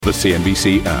The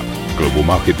CNBC app. Global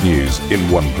market news in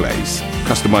one place.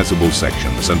 Customizable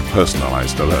sections and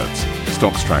personalized alerts.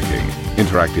 Stocks tracking,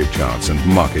 interactive charts and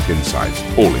market insights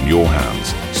all in your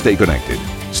hands. Stay connected.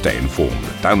 Stay informed.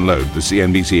 Download the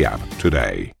CNBC app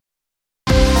today.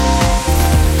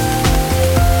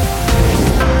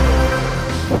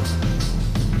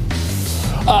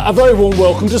 A very warm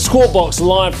welcome to Squawk Box,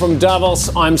 live from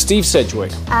Davos. I'm Steve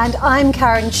Sedgwick. And I'm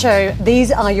Karen Cho.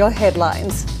 These are your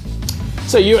headlines.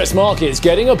 So US markets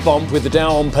getting a bump with the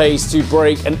Dow on pace to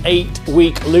break an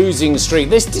 8-week losing streak.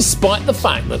 This despite the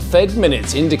fact that Fed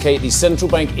minutes indicate the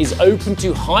central bank is open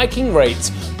to hiking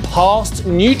rates past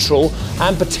neutral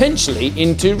and potentially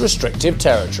into restrictive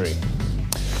territory.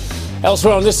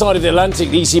 Elsewhere on this side of the Atlantic,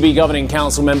 the ECB Governing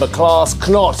Council member Klaas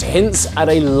Knot hints at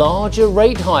a larger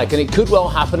rate hike, and it could well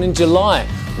happen in July,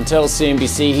 and tells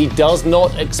CNBC he does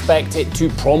not expect it to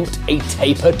prompt a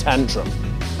taper tantrum.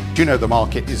 Do you know the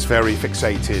market is very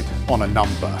fixated on a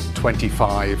number,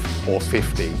 25 or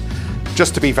 50.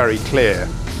 Just to be very clear,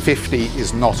 50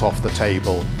 is not off the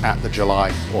table at the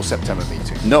July or September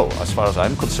meeting. No, as far as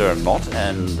I'm concerned, not.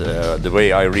 And the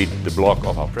way I read the blog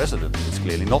of our president, it's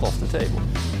clearly not off the table.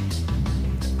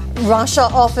 Russia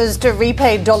offers to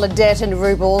repay dollar debt in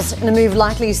rubles in a move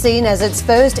likely seen as its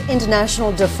first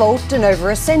international default in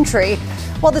over a century,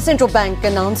 while the central bank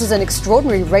announces an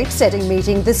extraordinary rate-setting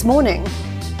meeting this morning.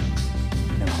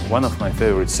 One of my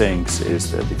favorite sayings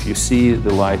is that if you see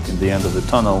the light in the end of the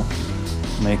tunnel,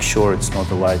 make sure it's not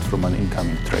the light from an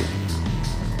incoming train.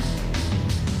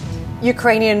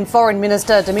 Ukrainian Foreign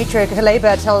Minister Dmytro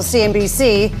Kuleba tells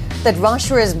CNBC that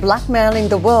Russia is blackmailing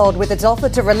the world with its offer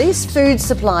to release food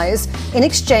supplies in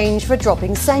exchange for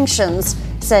dropping sanctions,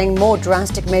 saying more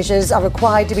drastic measures are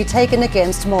required to be taken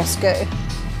against Moscow.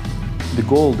 The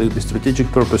goal, the strategic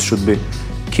purpose should be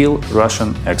kill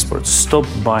Russian exports. Stop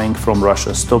buying from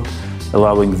Russia. Stop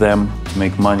allowing them to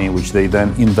make money, which they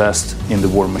then invest in the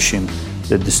war machine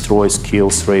that destroys,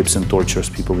 kills, rapes, and tortures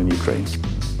people in Ukraine.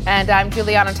 And I'm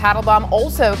Juliana Tattlebaum.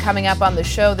 Also coming up on the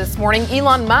show this morning,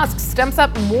 Elon Musk stumps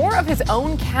up more of his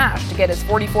own cash to get his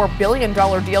 $44 billion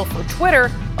deal for Twitter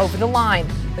over the line.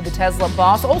 With the Tesla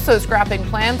boss also scrapping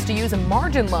plans to use a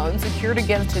margin loan secured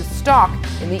against his stock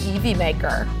in the EV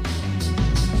maker.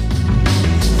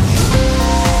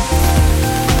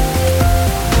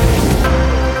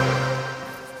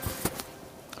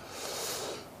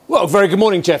 Well, very good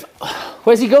morning, Jeff.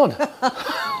 Where's he gone?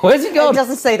 Where's he gone? It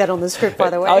doesn't say that on the script, by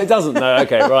the way. Oh, it doesn't? No,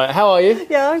 okay, right. How are you?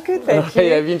 Yeah, I'm good, thank you.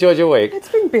 Yeah, have you enjoyed your week? It's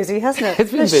been busy, hasn't it?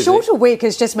 It's been busy. A shorter week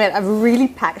has just meant a really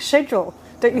packed schedule,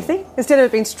 don't you think? Instead of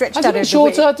it being stretched out over the week.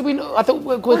 Shorter? Do we? I thought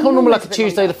we're normally like a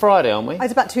Tuesday to Friday, aren't we?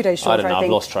 It's about 2 days shorter, I don't know. I've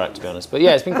lost track, to be honest. But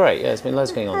yeah, it's been great. Yeah, it's been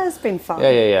loads going on. It's been fun.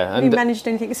 Yeah. Have you managed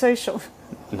anything social?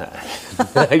 No.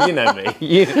 You know me.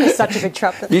 You're such a big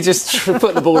trap. You just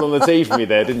put the ball on the tee for me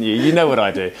there, didn't you? You know what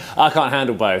I do. I can't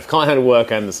handle both. Can't handle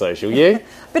work and the social. You?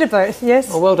 Bit of both, yes.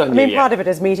 Oh, well done. I mean, part of it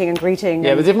is meeting and greeting.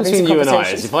 Yeah, but the difference between you and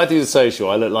I is if I do the social,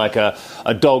 I look like a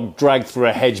dog dragged through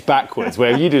a hedge backwards,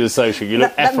 where if you do the social, you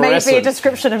look effervescent. That may be a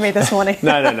description of me this morning.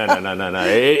 No.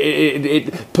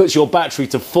 It puts your battery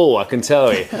to full, I can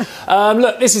tell you.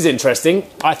 Look, this is interesting,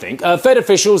 I think. Fed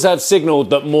officials have signalled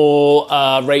that more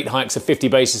rate hikes of 50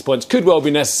 basis points could well be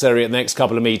necessary at the next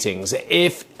couple of meetings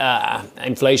if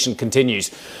inflation continues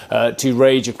to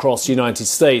rage across the United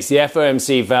States. The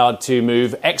FOMC vowed to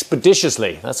move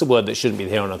expeditiously, that's a word that shouldn't be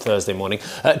here on a Thursday morning,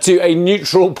 to a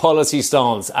neutral policy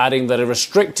stance, adding that a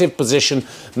restrictive position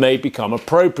may become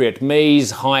appropriate. May's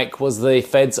hike was the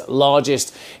Fed's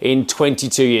largest in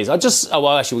 22 years. Actually,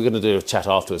 we're going to do a chat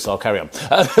afterwards, so I'll carry on.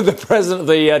 The president of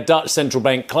the Dutch central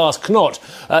bank, Klaas Knot,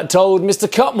 told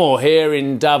Mr. Cutmore here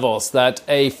in Davos that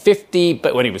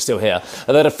when he was still here,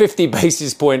 that a 50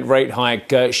 basis point rate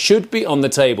hike should be on the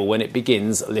table when it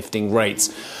begins lifting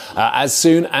rates as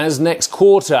soon as next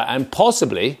quarter and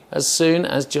possibly as soon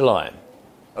as July.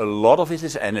 A lot of it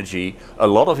is energy. A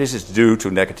lot of it is due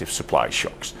to negative supply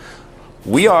shocks.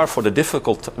 We stand for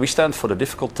the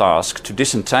difficult task to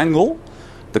disentangle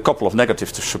the couple of negative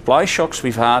supply shocks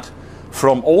we've had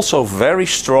from also very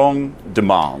strong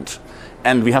demand.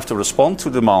 And we have to respond to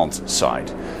demand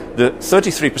side. The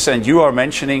 33% you are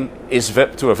mentioning is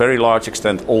to a very large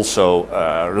extent also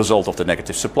a result of the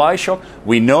negative supply shock.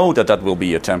 We know that will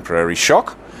be a temporary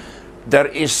shock. There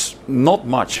is not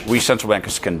much we central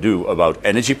bankers can do about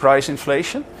energy price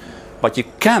inflation, but you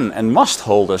can and must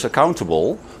hold us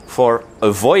accountable for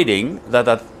avoiding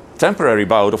that temporary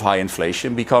bout of high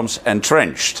inflation becomes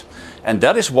entrenched. And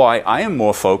that is why I am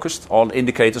more focused on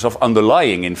indicators of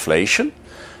underlying inflation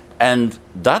And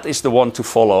that is the one to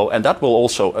follow, and that will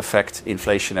also affect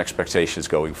inflation expectations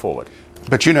going forward.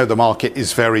 But you know the market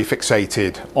is very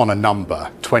fixated on a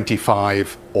number,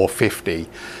 25 or 50.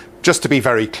 Just to be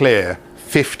very clear,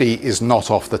 50 is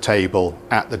not off the table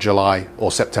at the July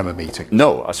or September meeting.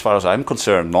 No, as far as I'm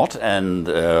concerned, not. And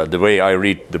the way I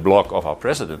read the blog of our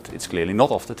president, it's clearly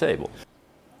not off the table.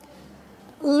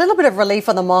 A little bit of relief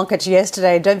on the markets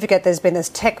yesterday. Don't forget there's been this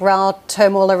tech rout,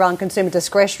 turmoil around consumer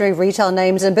discretionary, retail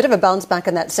names, and a bit of a bounce back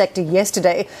in that sector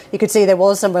yesterday. You could see there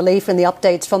was some relief in the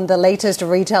updates from the latest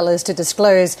retailers to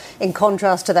disclose, in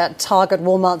contrast to that Target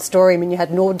Walmart story. I mean, you had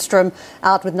Nordstrom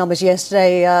out with numbers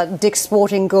yesterday, Dick's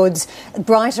Sporting Goods,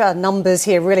 brighter numbers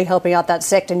here really helping out that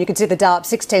sector. And you can see the Dow up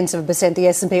 0.6%, the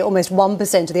S&P almost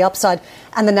 1% to the upside,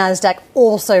 and the Nasdaq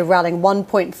also rallying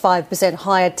 1.5%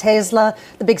 higher. Tesla,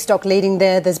 the big stock leading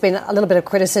there. There's been a little bit of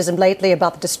criticism lately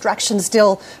about the distraction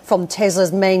still from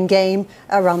Tesla's main game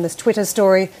around this Twitter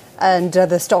story and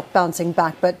the stock bouncing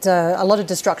back. But a lot of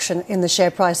destruction in the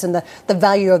share price and the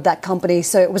value of that company.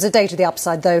 So it was a day to the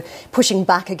upside, though, pushing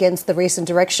back against the recent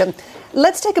direction.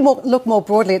 Let's take a look more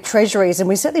broadly at treasuries. And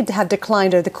we certainly have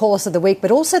declined over the course of the week,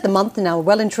 but also the month now,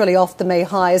 well and truly off the May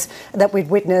highs that we've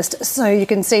witnessed. So you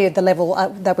can see at the level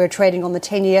that we're trading on the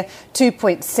 10-year,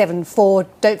 2.74.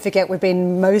 Don't forget, we've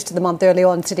been most of the month early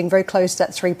on sitting very close to that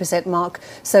 3% mark.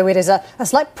 So it is a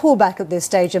slight pullback at this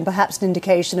stage and perhaps an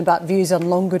indication about views on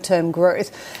longer-term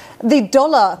growth. The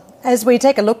dollar, as we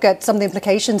take a look at some of the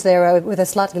implications there with a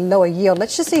slightly lower yield,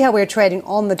 let's just see how we're trading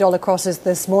on the dollar crosses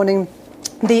this morning.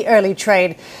 The early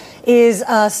trade is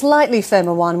a slightly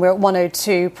firmer one. We're at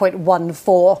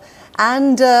 102.14.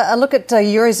 And a look at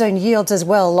Eurozone yields as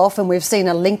well. Often we've seen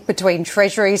a link between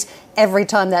treasuries. Every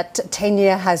time that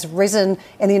 10-year has risen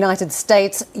in the United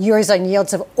States, Eurozone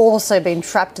yields have also been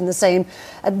trapped in the same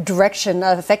direction,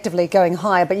 effectively going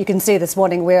higher. But you can see this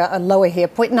morning we're lower here,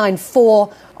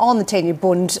 0.94 on the 10-year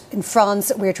Bund. In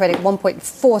France, we're trading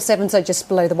 1.47, so just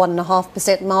below the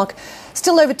 1.5% mark.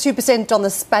 Still over 2% on the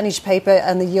Spanish paper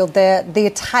and the yield there. The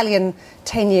Italian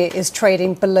 10-year is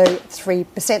trading below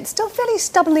 3%. Still fairly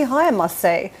stubbornly high, I must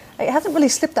say. It hasn't really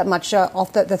slipped that much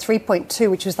off the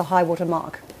 3.2, which was the high water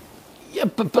mark. Yeah,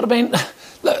 but I mean,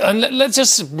 let's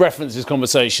just reference this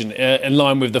conversation in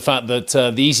line with the fact that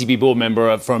the ECB board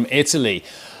member from Italy,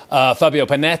 Fabio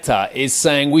Panetta, is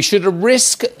saying we should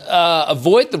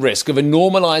avoid the risk of a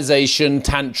normalisation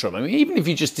tantrum. I mean, even if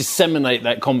you just disseminate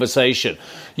that conversation,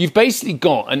 you've basically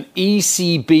got an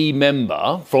ECB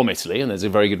member from Italy, and there's a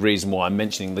very good reason why I'm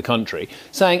mentioning the country,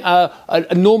 saying a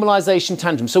normalisation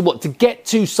tantrum. So what, to get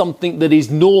to something that is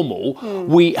normal,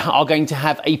 we are going to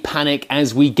have a panic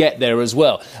as we get there as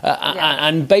well.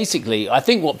 And basically, I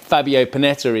think what Fabio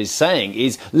Panetta is saying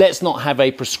is let's not have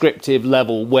a prescriptive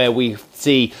level where we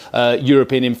see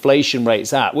European inflation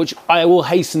rates at, which I will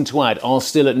hasten to add are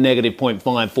still at negative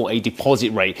 0.5 for a deposit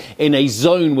rate in a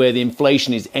zone where the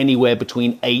inflation is anywhere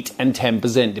between 8 and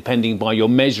 10%, depending by your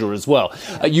measure as well.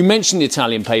 You mentioned the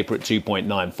Italian paper at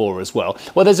 2.94 as well.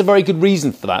 Well, there's a very good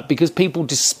reason for that, because people,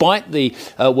 despite the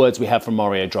words we have from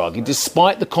Mario Draghi,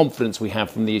 despite the confidence we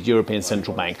have from the European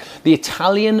Central Bank, the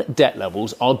Italian debt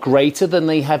levels are greater than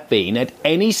they have been at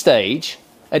any stage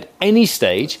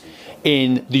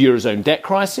in the Eurozone debt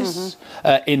crisis,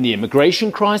 in the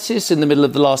immigration crisis in the middle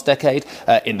of the last decade,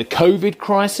 in the COVID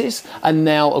crisis, and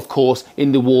now, of course,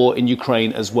 in the war in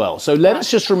Ukraine as well. So let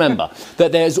us just remember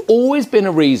that there's always been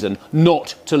a reason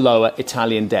not to lower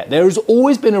Italian debt. There has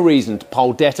always been a reason to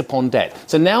pile debt upon debt.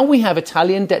 So now we have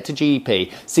Italian debt to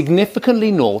GDP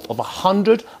significantly north of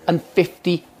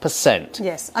 150%.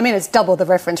 Yes, I mean, it's double the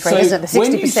reference rate, isn't it? The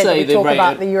 60% that we talk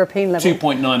about the European level.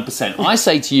 2.9%. I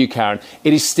say to you, Karen,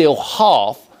 it is still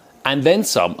half and then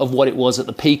some of what it was at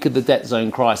the peak of the debt zone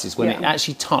crisis, when it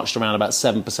actually touched around about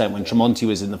 7% when Tremonti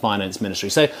was in the finance ministry.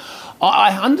 So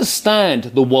I understand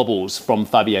the wobbles from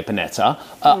Fabio Panetta.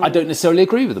 I don't necessarily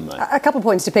agree with them, though. A couple of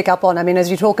points to pick up on. I mean,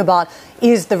 as you talk about,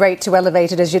 is the rate too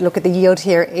elevated as you look at the yield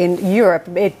here in Europe?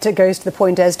 It goes to the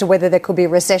point as to whether there could be a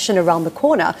recession around the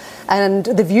corner. And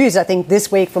the views, I think,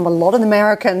 this week from a lot of the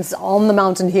Americans on the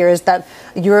mountain here is that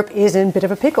Europe is in a bit of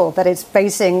a pickle, that it's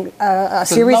facing a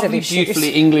series of issues. Beautifully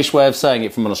English way of saying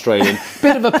it from an Australian.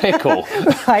 Bit of a pickle.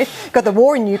 Right. Got the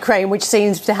war in Ukraine, which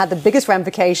seems to have the biggest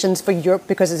ramifications for Europe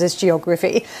because of this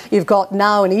geography. You've got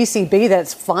now an ECB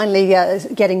that's finally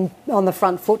getting on the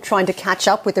front foot, trying to catch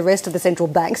up with the rest of the central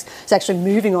banks. It's actually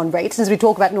moving on rates. As we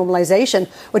talk about normalisation,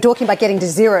 we're talking about getting to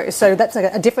zero. So that's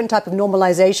a different type of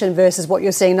normalisation versus what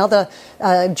you're seeing in other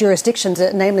jurisdictions,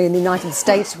 namely in the United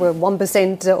States, where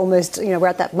 1% almost, we're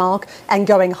at that mark and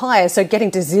going higher. So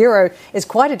getting to zero is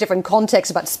quite a different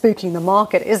context about spooking the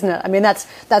market, isn't it? I mean,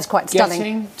 that's quite stunning.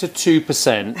 Getting to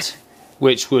 2%,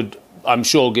 which would, I'm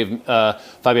sure, give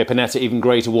Fabio Panetta even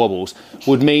greater wobbles,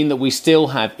 would mean that we still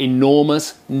have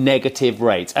enormous negative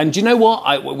rates. And do you know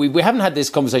what? We haven't had this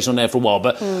conversation on there for a while,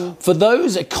 but for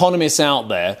those economists out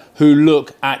there who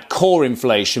look at core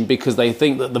inflation because they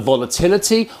think that the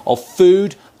volatility of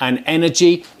food and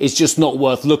energy is just not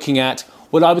worth looking at,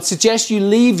 well, I would suggest you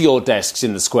leave your desks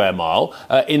in the Square Mile,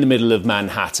 in the middle of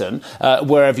Manhattan,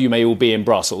 wherever you may all be in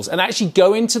Brussels, and actually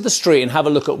go into the street and have a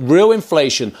look at real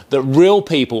inflation that real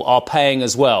people are paying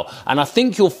as well. And I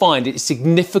think you'll find it's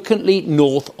significantly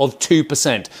north of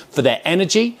 2% for their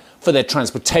energy, for their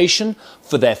transportation,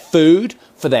 for their food,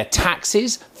 for their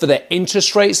taxes, for their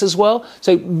interest rates as well.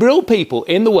 So real people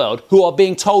in the world who are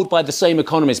being told by the same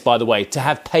economists, by the way, to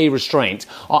have pay restraint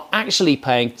are actually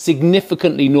paying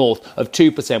significantly north of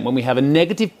 2% when we have a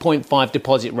negative 0.5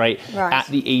 deposit rate at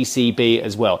the ECB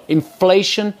as well.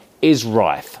 Inflation is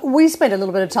rife. We spent a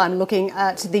little bit of time looking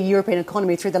at the European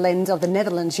economy through the lens of the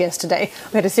Netherlands yesterday.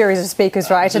 We had a series of speakers,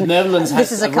 right? The Netherlands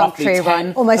this is a country,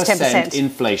 right? Almost 10%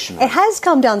 inflation. It has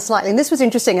come down slightly, and this was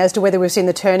interesting as to whether we've seen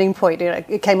the turning point.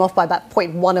 It came off by about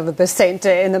 0.1%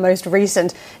 in the most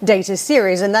recent data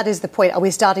series, and that is the point. Are we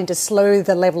starting to slow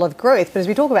the level of growth? But as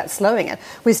we talk about slowing it,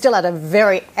 we're still at a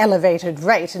very elevated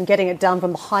rate, and getting it down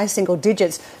from high single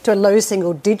digits to a low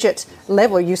single digit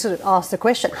level. You sort of ask the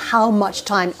question, how much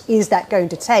time is that going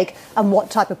to take, and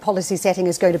what type of policy setting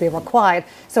is going to be required?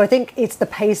 So I think it's the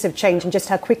pace of change and just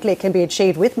how quickly it can be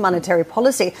achieved with monetary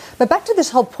policy. But back to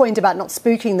this whole point about not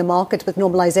spooking the market with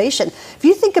normalisation. If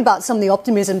you think about some of the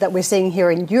optimism that we're seeing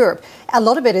here in Europe, a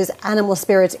lot of it is animal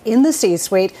spirits in the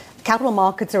C-suite. Capital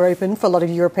markets are open for a lot of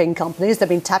European companies. They've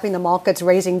been tapping the markets,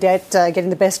 raising debt, getting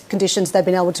the best conditions they've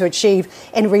been able to achieve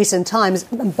in recent times,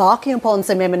 embarking upon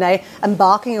some M&A,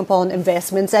 embarking upon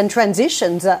investments and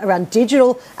transitions around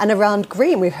digital and around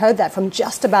green. We've heard that from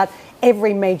just about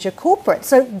every major corporate.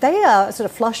 So they are sort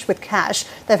of flush with cash.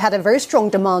 They've had a very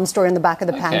strong demand story in the back of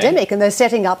the pandemic, and they're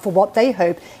setting up for what they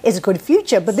hope is a good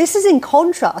future. But this is in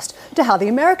contrast to how the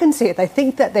Americans see it. They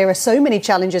think that there are so many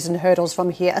challenges and hurdles from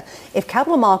here. If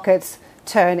capital markets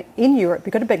turn in Europe,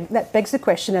 that begs the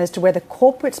question as to whether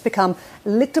corporates become a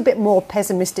little bit more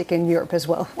pessimistic in Europe as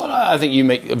well. Well, I think you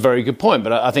make a very good point,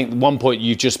 but I think one point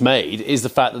you just made is the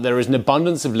fact that there is an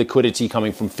abundance of liquidity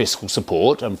coming from fiscal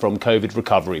support and from COVID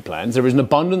recovery plans. There is an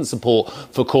abundant support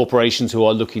for corporations who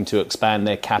are looking to expand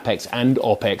their capex and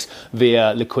opex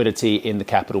via liquidity in the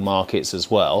capital markets as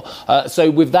well.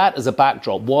 So with that as a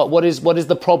backdrop, what is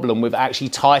the problem with actually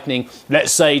tightening,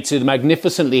 let's say, to the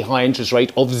magnificently high interest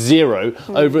rate of 0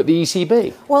 over at the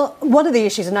ECB? Well, one of the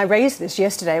issues, and I raised this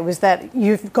yesterday, was that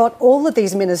you've got all of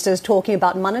these ministers talking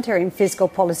about monetary and fiscal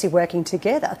policy working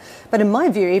together. But in my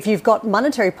view, if you've got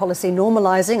monetary policy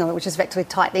normalising, which is effectively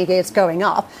tightening, it's going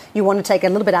up, you want to take a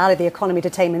little bit out of the economy to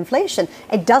tame inflation.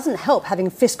 It doesn't help having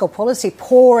fiscal policy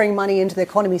pouring money into the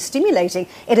economy, stimulating.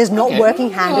 It is not working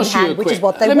hand in hand, which is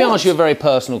what they want. Let me ask you a very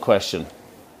personal question.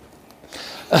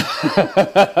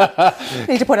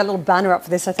 Need to put a little banner up for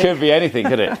this, I think. Could be anything,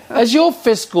 could it? Has your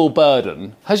fiscal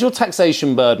burden, has your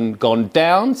taxation burden gone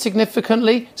down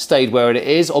significantly, stayed where it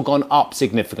is, or gone up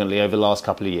significantly over the last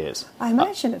couple of years? I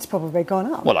imagine it's probably gone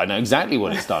up. Well, I know exactly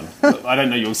what it's done. I don't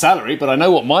know your salary, but I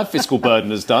know what my fiscal burden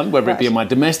has done, whether it be on my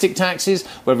domestic taxes,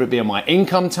 whether it be on my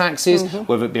income taxes,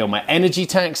 whether it be on my energy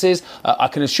taxes. I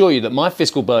can assure you that my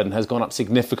fiscal burden has gone up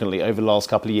significantly over the last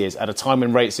couple of years at a time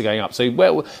when rates are going up.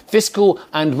 So fiscal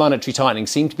and monetary tightening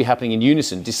seem to be happening in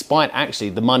unison, despite actually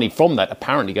the money from that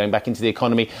apparently going back into the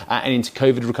economy and into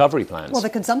COVID recovery plans. Well, the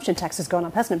consumption tax has gone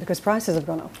up, hasn't it, because prices have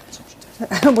gone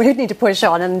up. We need to push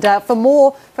on. And for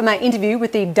more from our interview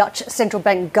with the Dutch Central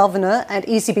Bank Governor and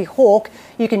ECB hawk,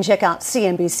 you can check out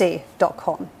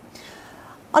cnbc.com.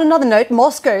 On another note,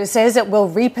 Moscow says it will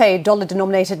repay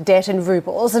dollar-denominated debt in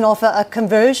rubles and offer a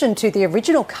conversion to the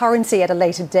original currency at a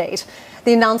later date.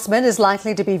 The announcement is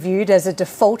likely to be viewed as a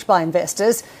default by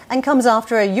investors and comes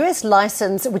after a US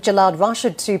license which allowed Russia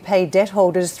to pay debt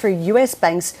holders through US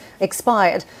banks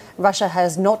expired. Russia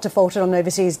has not defaulted on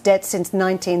overseas debt since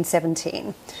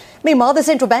 1917. Meanwhile, the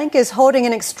central bank is holding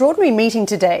an extraordinary meeting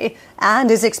today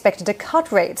and is expected to cut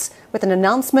rates with an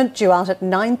announcement due out at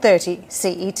 9:30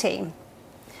 CET.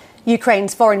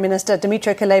 Ukraine's Foreign Minister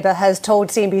Dmytro Kuleba has told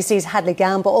CNBC's Hadley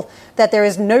Gamble that there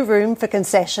is no room for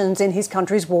concessions in his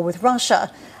country's war with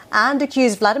Russia, and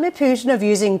accused Vladimir Putin of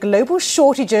using global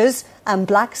shortages and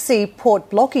Black Sea port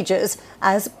blockages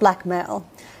as blackmail.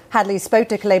 Hadley spoke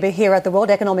to Kuleba here at the World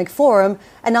Economic Forum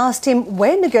and asked him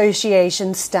where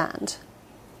negotiations stand.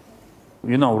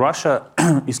 You know, Russia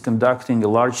is conducting a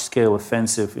large-scale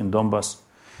offensive in Donbass.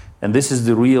 And this is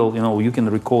the real, you can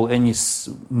recall any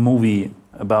movie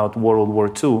about World War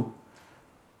II,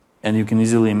 and you can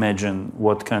easily imagine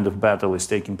what kind of battle is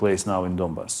taking place now in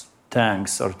Donbass.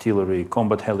 Tanks, artillery,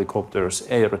 combat helicopters,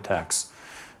 air attacks,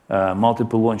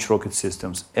 multiple launch rocket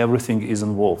systems, everything is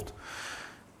involved.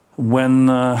 When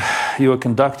you are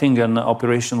conducting an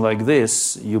operation like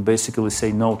this, you basically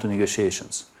say no to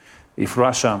negotiations. If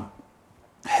Russia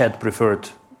had preferred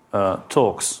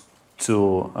talks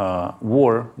to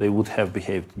war, they would have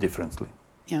behaved differently.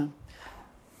 Yeah.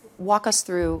 Walk us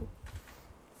through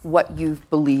what you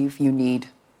believe you need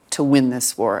to win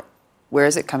this war. Where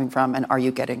is it coming from, and are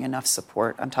you getting enough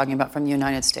support? I'm talking about from the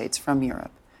United States, from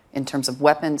Europe, in terms of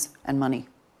weapons and money.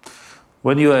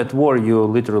 When you're at war, you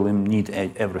literally need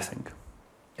everything.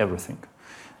 Everything.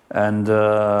 And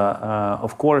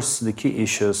of course, the key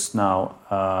issues now,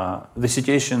 the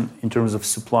situation in terms of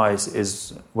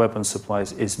supplies, weapon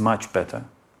supplies, is much better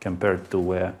compared to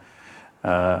where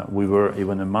we were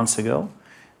even a month ago.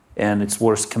 And it's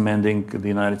worth commending the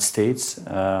United States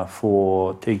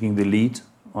for taking the lead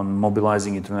on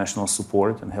mobilizing international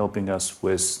support and helping us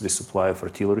with the supply of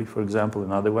artillery, for example,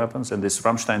 and other weapons. And this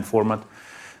Ramstein format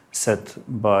set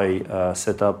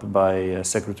up by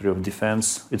Secretary of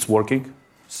Defense, it's working.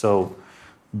 So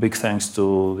big thanks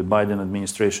to the Biden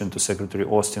administration, to Secretary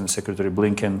Austin, Secretary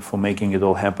Blinken for making it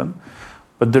all happen.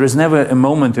 But there is never a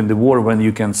moment in the war when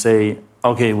you can say,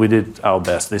 okay, we did our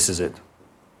best, this is it.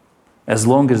 As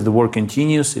long as the war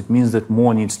continues, it means that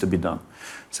more needs to be done.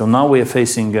 So now we are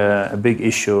facing a big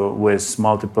issue with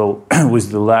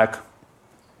with the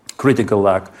critical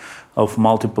lack of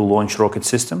multiple launch rocket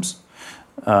systems.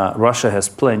 Russia has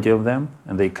plenty of them,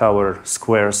 and they cover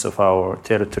squares of our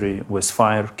territory with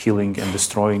fire, killing and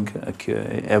destroying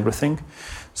everything.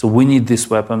 So we need these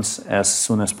weapons as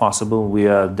soon as possible. We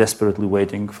are desperately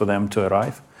waiting for them to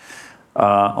arrive.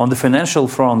 On the financial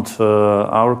front,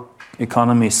 our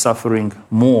economy is suffering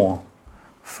more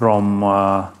from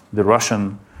the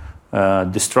Russian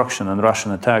destruction and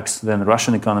Russian attacks than the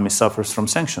Russian economy suffers from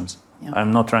sanctions. Yeah.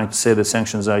 I'm not trying to say that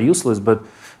sanctions are useless, but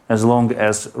as long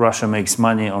as Russia makes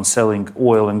money on selling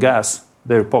oil and gas,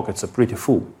 their pockets are pretty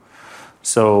full.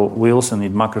 So we also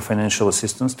need macro-financial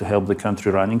assistance to help the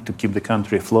country running, to keep the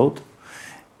country afloat.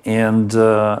 And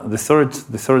the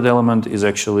third element is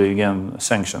actually, again,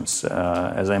 sanctions.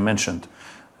 As I mentioned,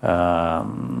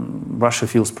 Russia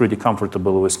feels pretty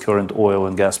comfortable with current oil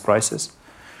and gas prices.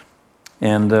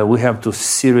 And we have to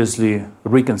seriously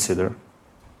reconsider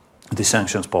the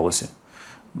sanctions policy.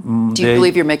 Do you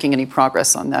believe you're making any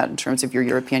progress on that in terms of your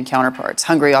European counterparts?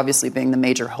 Hungary obviously being the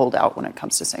major holdout when it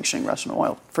comes to sanctioning Russian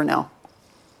oil for now.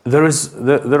 There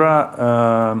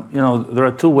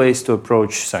are two ways to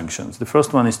approach sanctions. The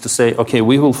first one is to say, okay,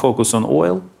 we will focus on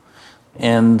oil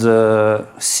and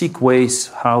seek ways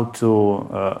how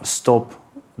to stop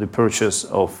the purchase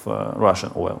of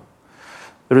Russian oil.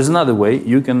 There is another way.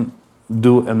 You can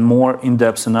do a more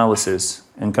in-depth analysis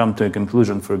and come to a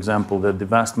conclusion, for example, that the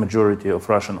vast majority of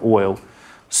Russian oil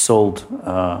sold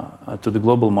to the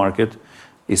global market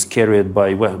is carried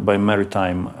by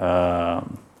maritime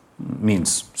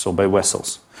means, so by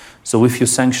vessels. So if you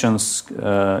sanctions,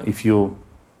 if you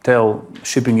tell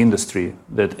shipping industry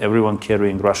that everyone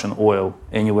carrying Russian oil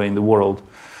anywhere in the world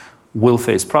will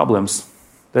face problems,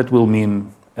 that will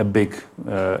mean a big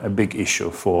issue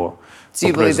for. So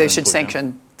you believe they should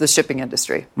sanction the shipping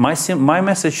industry? My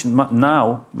message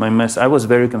now, I was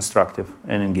very constructive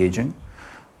and engaging,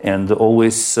 and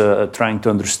always trying to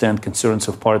understand concerns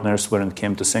of partners when it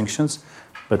came to sanctions.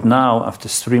 But now, after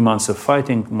 3 months of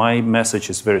fighting, my message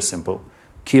is very simple: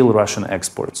 kill Russian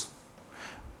exports.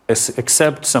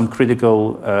 Accept some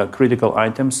critical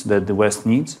items that the West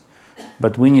needs,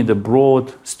 but we need a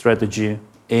broad strategy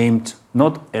aimed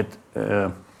not at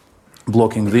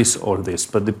blocking this or this,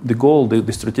 but the goal,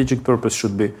 the strategic purpose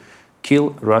should be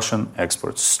kill Russian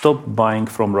exports. Stop buying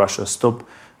from Russia. Stop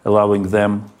allowing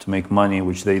them to make money,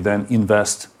 which they then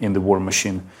invest in the war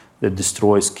machine that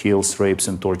destroys, kills, rapes,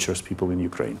 and tortures people in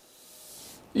Ukraine.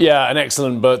 Yeah, an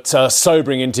excellent but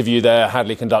sobering interview there,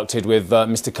 Hadley conducted with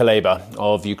Mr. Kuleba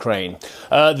of Ukraine.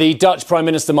 The Dutch Prime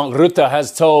Minister Mark Rutte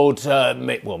has told,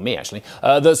 me actually,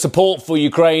 that support for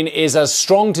Ukraine is as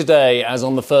strong today as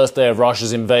on the first day of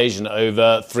Russia's invasion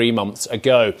over 3 months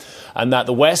ago, and that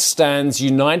the West stands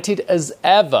united as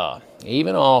ever,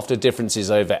 even after differences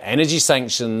over energy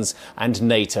sanctions and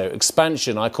NATO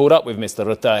expansion. I caught up with Mr.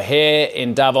 Rutte here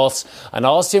in Davos and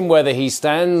asked him whether he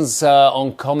stands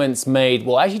on comments made,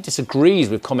 actually disagrees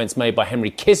with comments made by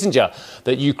Henry Kissinger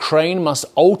that Ukraine must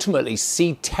ultimately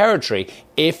cede territory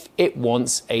if it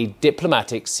wants a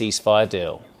diplomatic ceasefire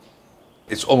deal.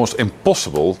 It's almost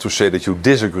impossible to say that you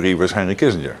disagree with Henry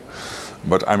Kissinger.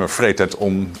 But I'm afraid that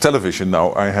on television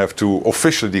now I have to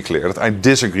officially declare that I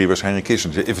disagree with Henry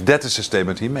Kissinger, if that is the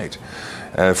statement he made.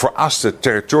 For us, the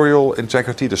territorial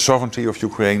integrity, the sovereignty of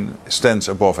Ukraine stands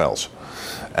above else.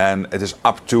 And it is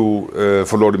up to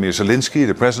Volodymyr Zelensky,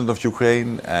 the president of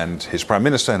Ukraine, and his prime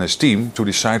minister and his team to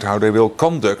decide how they will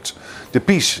conduct the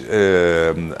peace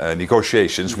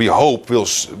negotiations we hope will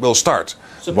start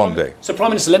one day. So, Prime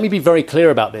Minister, let me be very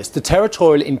clear about this. The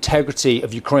territorial integrity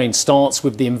of Ukraine starts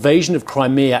with the invasion of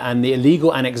Crimea and the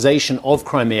illegal annexation of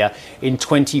Crimea in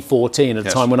 2014, at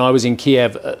the time when I was in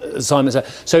Kiev.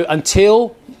 So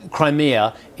until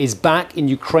Crimea is back in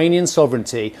Ukrainian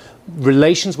sovereignty,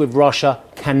 relations with Russia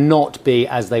cannot be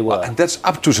as they were. And that's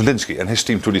up to Zelensky and his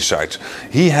team to decide.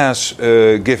 He has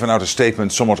given out a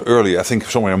statement somewhat early, I think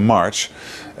somewhere in March,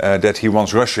 that he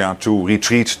wants Russia to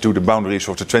retreat to the boundaries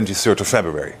of the 23rd of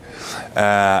February.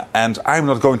 And I'm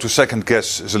not going to second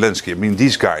guess Zelensky. I mean,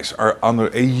 these guys are under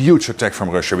a huge attack from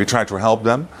Russia. We try to help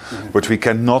them, but we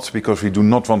cannot, because we do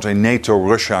not want a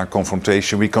NATO-Russia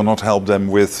confrontation. We cannot help them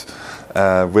with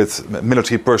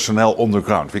military personnel on the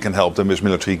ground. We can help them with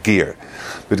military gear.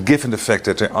 But given the fact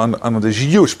that they're under this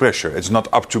huge pressure, it's not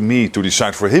up to me to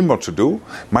decide for him what to do.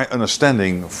 My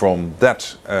understanding from that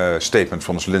statement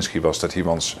from Zelensky was that he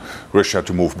wants Russia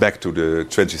to move back to the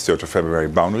 23rd of February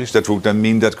boundaries. That would then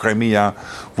mean that Crimea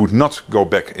would not go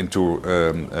back into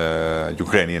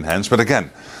Ukrainian hands. But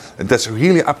again, that's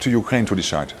really up to Ukraine to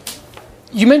decide.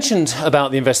 You mentioned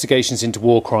about the investigations into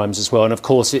war crimes as well, and of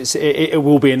course it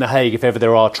will be in The Hague if ever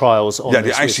there are trials on the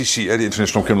ICC, the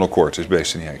International Criminal Court, is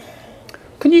based in The Hague.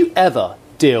 Can you ever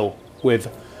deal with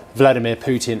Vladimir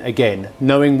Putin again,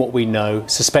 knowing what we know,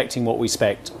 suspecting what we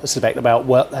suspect about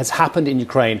what has happened in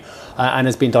Ukraine and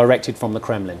has been directed from the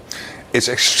Kremlin? It's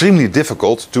extremely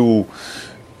difficult to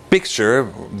picture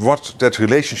what that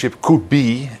relationship could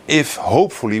be if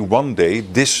hopefully one day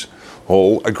this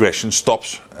whole aggression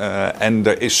stops and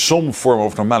there is some form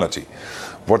of normality.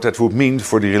 What that would mean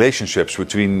for the relationships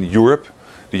between Europe,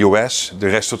 the US, the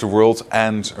rest of the world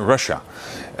and Russia.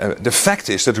 The fact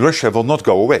is that Russia will not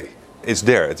go away. It's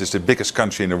there. It is the biggest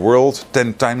country in the world,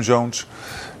 10 time zones.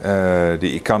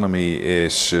 The economy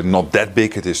is not that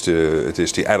big. It is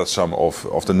the added sum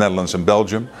of the Netherlands and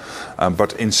Belgium.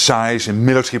 But in size, in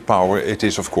military power, it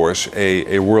is of course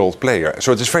a world player.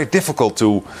 So it is very difficult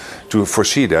to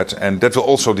foresee that. And that will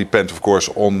also depend, of course,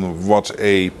 on what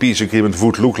a peace agreement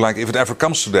would look like if it ever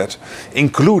comes to that,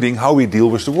 including how we deal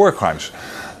with the war crimes.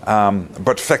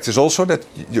 But the fact is also that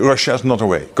Russia is not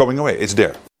going away. It's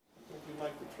there.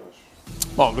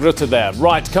 Mark Rutte there.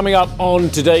 Right, coming up on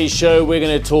today's show, we're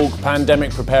going to talk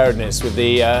pandemic preparedness with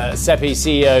the CEPI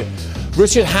CEO,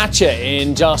 Richard Hatcher,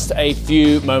 in just a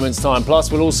few moments' time.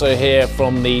 Plus, we'll also hear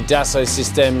from the Dassault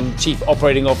System Chief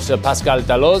Operating Officer, Pascal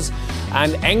Dalloz,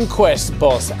 and Enquest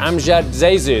boss, Amjad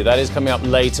Zezou. That is coming up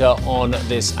later on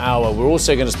this hour. We're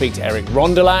also going to speak to Eric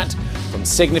Rondelat from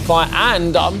Signify,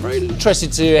 and I'm very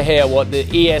interested to hear what the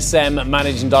ESM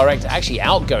Managing Director, actually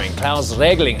outgoing, Klaus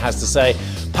Regling, has to say.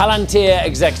 Palantir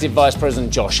Executive Vice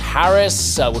President Josh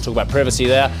Harris, we'll talk about privacy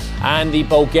there, and the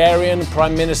Bulgarian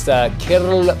Prime Minister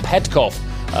Kirill Petkov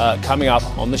coming up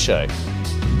on the show.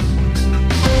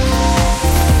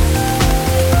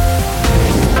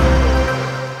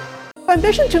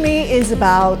 Ambition to me is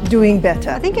about doing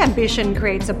better. I think ambition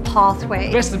creates a pathway.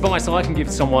 The best advice I can give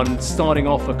to someone starting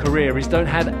off a career is don't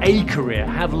have a career,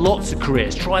 have lots of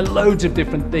careers, try loads of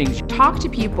different things. Talk to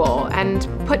people and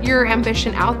put your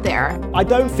ambition out there. I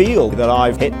don't feel that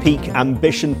I've hit peak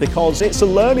ambition because it's a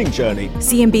learning journey.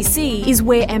 CNBC is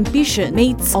where ambition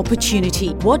meets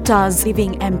opportunity. What does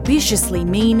living ambitiously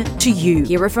mean to you?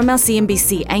 Hear it from our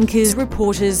CNBC anchors,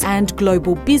 reporters and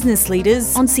global business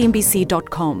leaders on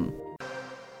CNBC.com.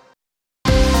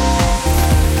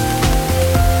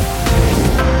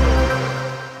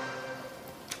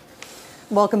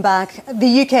 Welcome back.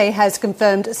 The UK has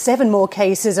confirmed 7 more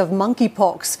cases of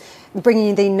monkeypox,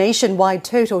 bringing the nationwide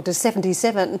total to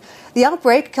 77. The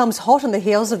outbreak comes hot on the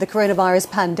heels of the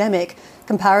coronavirus pandemic,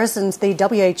 comparisons the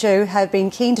WHO have been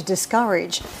keen to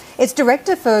discourage. Its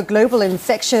Director for Global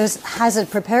Infectious Hazard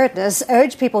Preparedness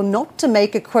urged people not to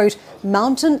make a, quote,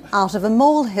 mountain out of a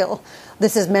molehill.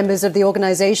 This as members of the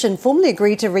organisation formally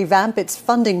agreed to revamp its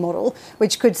funding model,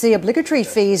 which could see obligatory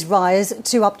fees rise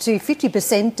to up to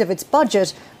 50% of its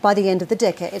budget by the end of the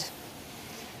decade.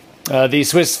 The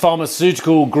Swiss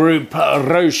pharmaceutical group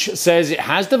Roche says it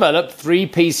has developed 3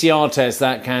 PCR tests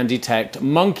that can detect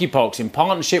monkeypox in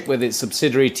partnership with its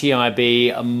subsidiary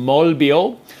TIB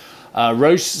Molbio.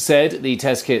 Roche said the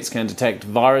test kits can detect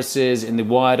viruses in the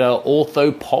wider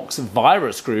orthopox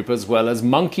virus group as well as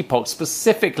monkeypox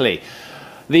specifically.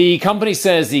 The company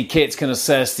says the kits can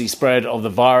assess the spread of the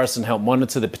virus and help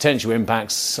monitor the potential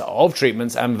impacts of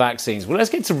treatments and vaccines. Well, let's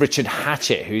get to Richard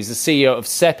Hatchett, who's the CEO of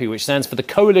CEPI, which stands for the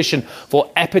Coalition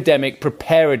for Epidemic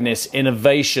Preparedness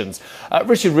Innovations.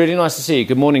 Richard, really nice to see you.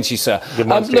 Good morning to you, sir. Good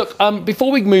morning, look,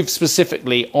 before we move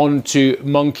specifically on to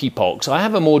monkeypox, I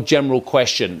have a more general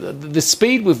question. The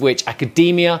speed with which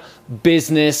academia,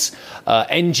 business,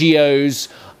 NGOs,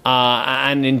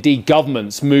 and indeed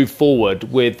governments move forward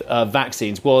with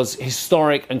vaccines was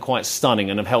historic and quite stunning,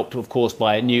 and have helped, of course,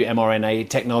 by new mRNA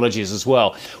technologies as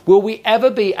well. Will we ever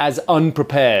be as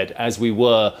unprepared as we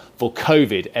were for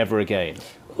COVID ever again?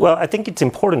 Well, I think it's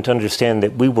important to understand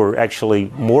that we were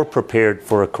actually more prepared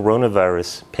for a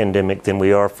coronavirus pandemic than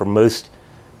we are for most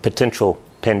potential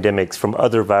pandemics from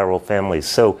other viral families.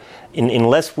 So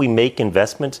unless we make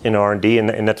investments in R&D,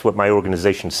 and that's what my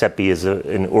organization, CEPI, is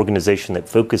an organization that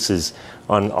focuses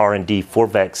on R&D for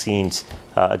vaccines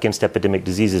against epidemic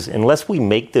diseases, unless we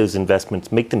make those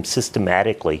investments, make them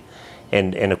systematically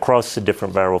and across the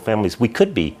different viral families, we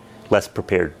could be less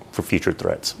prepared for future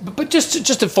threats. But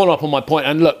just to follow up on my point,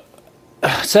 and look,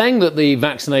 saying that the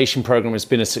vaccination program has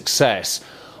been a success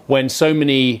when so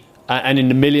many and in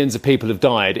the millions of people have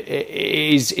died,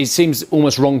 it seems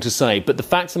almost wrong to say. But the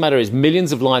fact of the matter is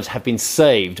millions of lives have been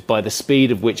saved by the speed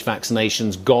of which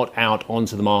vaccinations got out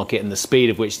onto the market and the speed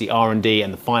of which the R&D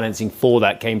and the financing for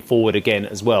that came forward again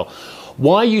as well.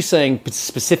 Why are you saying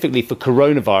specifically for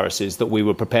coronaviruses that we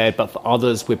were prepared, but for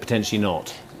others we're potentially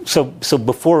not? So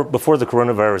before the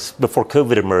coronavirus, before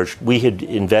COVID emerged, we had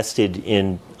invested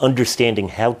in understanding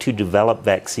how to develop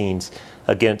vaccines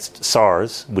against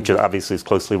SARS, which obviously is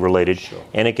closely related,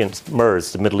 and against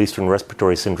MERS, the Middle Eastern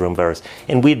Respiratory Syndrome virus.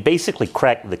 And we had basically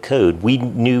cracked the code. We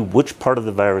knew which part of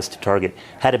the virus to target,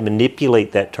 how to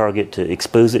manipulate that target to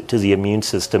expose it to the immune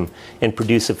system and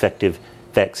produce effective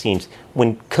vaccines.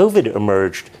 When COVID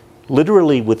emerged,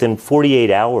 literally within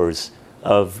 48 hours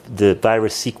of the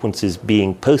virus sequences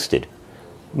being posted,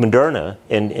 Moderna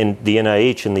and the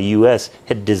NIH in the US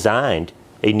had designed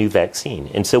a new vaccine.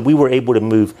 And so we were able to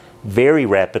move very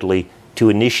rapidly to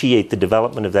initiate the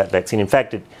development of that vaccine. In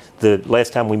fact, the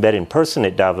last time we met in person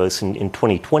at Davos in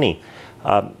 2020,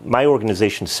 my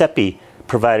organization, CEPI,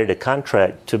 provided a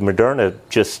contract to Moderna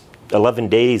just 11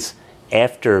 days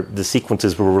after the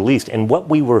sequences were released. And what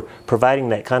we were providing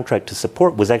that contract to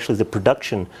support was actually the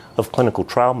production of clinical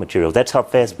trial material. That's how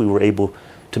fast we were able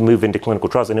to move into clinical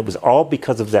trials. And it was all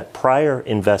because of that prior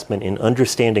investment in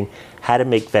understanding how to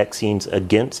make vaccines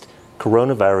against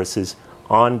coronaviruses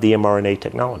on the mRNA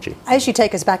technology. As you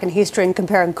take us back in history and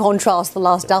compare and contrast the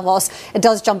last Davos, it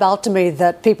does jump out to me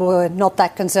that people were not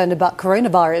that concerned about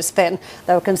coronavirus then.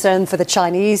 They were concerned for the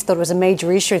Chinese, thought it was a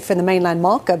major issue for the mainland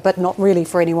market, but not really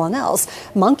for anyone else.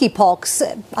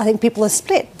 Monkeypox, I think people are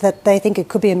split, that they think it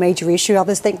could be a major issue.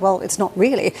 Others think, well, it's not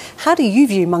really. How do you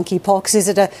view monkeypox? Is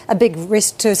it a big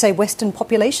risk to, say, Western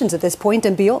populations at this point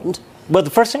and beyond? Well, the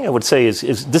first thing I would say is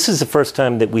this is the first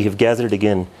time that we have gathered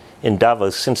again in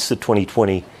Davos since the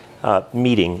 2020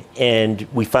 meeting, and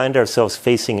we find ourselves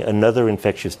facing another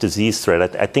infectious disease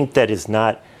threat. I think that is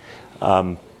not,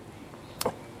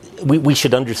 we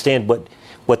should understand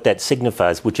what that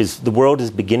signifies, which is the world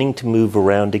is beginning to move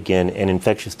around again, and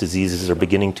infectious diseases are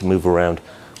beginning to move around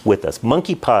with us.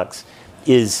 Monkeypox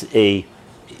is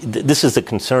this is a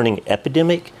concerning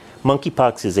epidemic.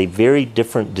 Monkeypox is a very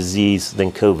different disease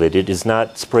than COVID. It is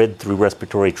not spread through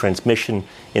respiratory transmission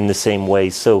in the same way.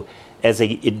 So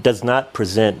it does not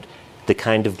present the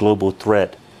kind of global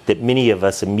threat that many of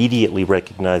us immediately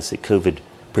recognize that COVID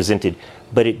presented.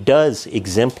 But it does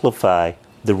exemplify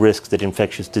the risks that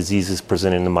infectious diseases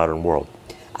present in the modern world.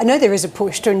 I know there is a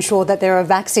push to ensure that there are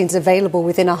vaccines available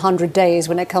within 100 days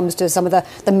when it comes to some of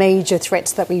the major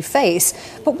threats that we face.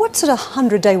 But what sort of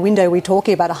 100-day window are we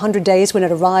talking about? 100 days when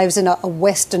it arrives in a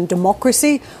Western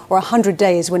democracy, or 100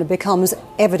 days when it becomes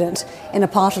evident in a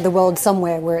part of the world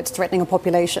somewhere where it's threatening a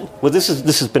population? Well, this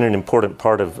has been an important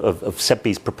part of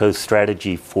CEPI's proposed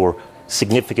strategy for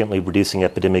significantly reducing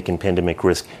epidemic and pandemic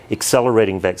risk,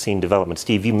 accelerating vaccine development.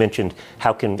 Steve, you mentioned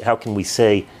how can we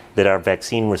say that our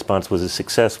vaccine response was a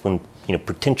success when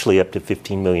potentially up to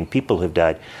 15 million people have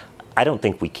died? I don't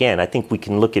think we can. I think we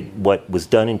can look at what was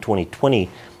done in 2020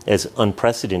 as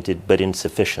unprecedented but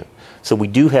insufficient. So we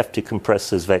do have to compress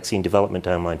those vaccine development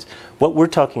timelines. What we're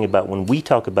talking about when we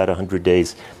talk about 100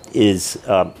 days is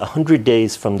 100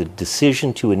 days from the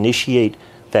decision to initiate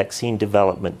vaccine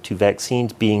development to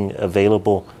vaccines being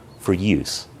available for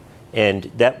use.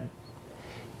 And that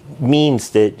means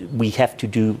that we have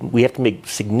to make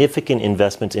significant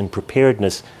investments in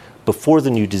preparedness before the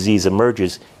new disease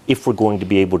emerges if we're going to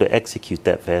be able to execute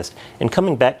that fast. And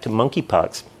coming back to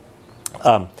monkeypox,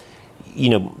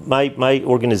 my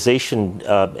organization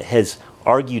has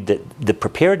argued that the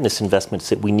preparedness investments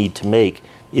that we need to make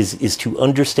is to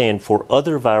understand for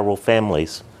other viral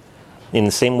families, in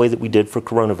the same way that we did for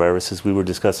coronavirus, as we were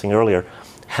discussing earlier,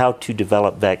 how to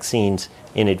develop vaccines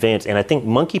in advance. And I think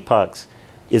monkeypox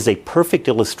is a perfect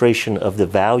illustration of the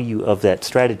value of that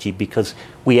strategy, because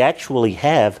we actually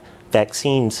have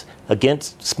vaccines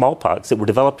against smallpox that were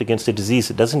developed against a disease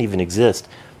that doesn't even exist,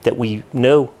 that we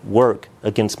know work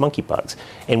against monkeypox.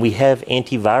 And we have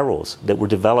antivirals that were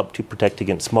developed to protect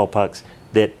against smallpox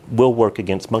that will work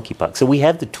against monkeypox. So we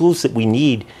have the tools that we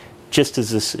need just as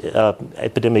this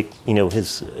epidemic,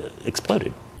 has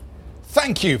exploded.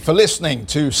 Thank you for listening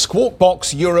to Squawk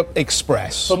Box Europe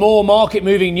Express. For more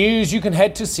market-moving news, you can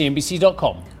head to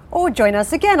cnbc.com. Or join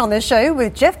us again on the show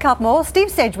with Jeff Cutmore, Steve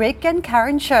Sedgwick and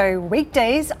Karen Cho,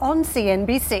 weekdays on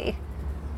CNBC.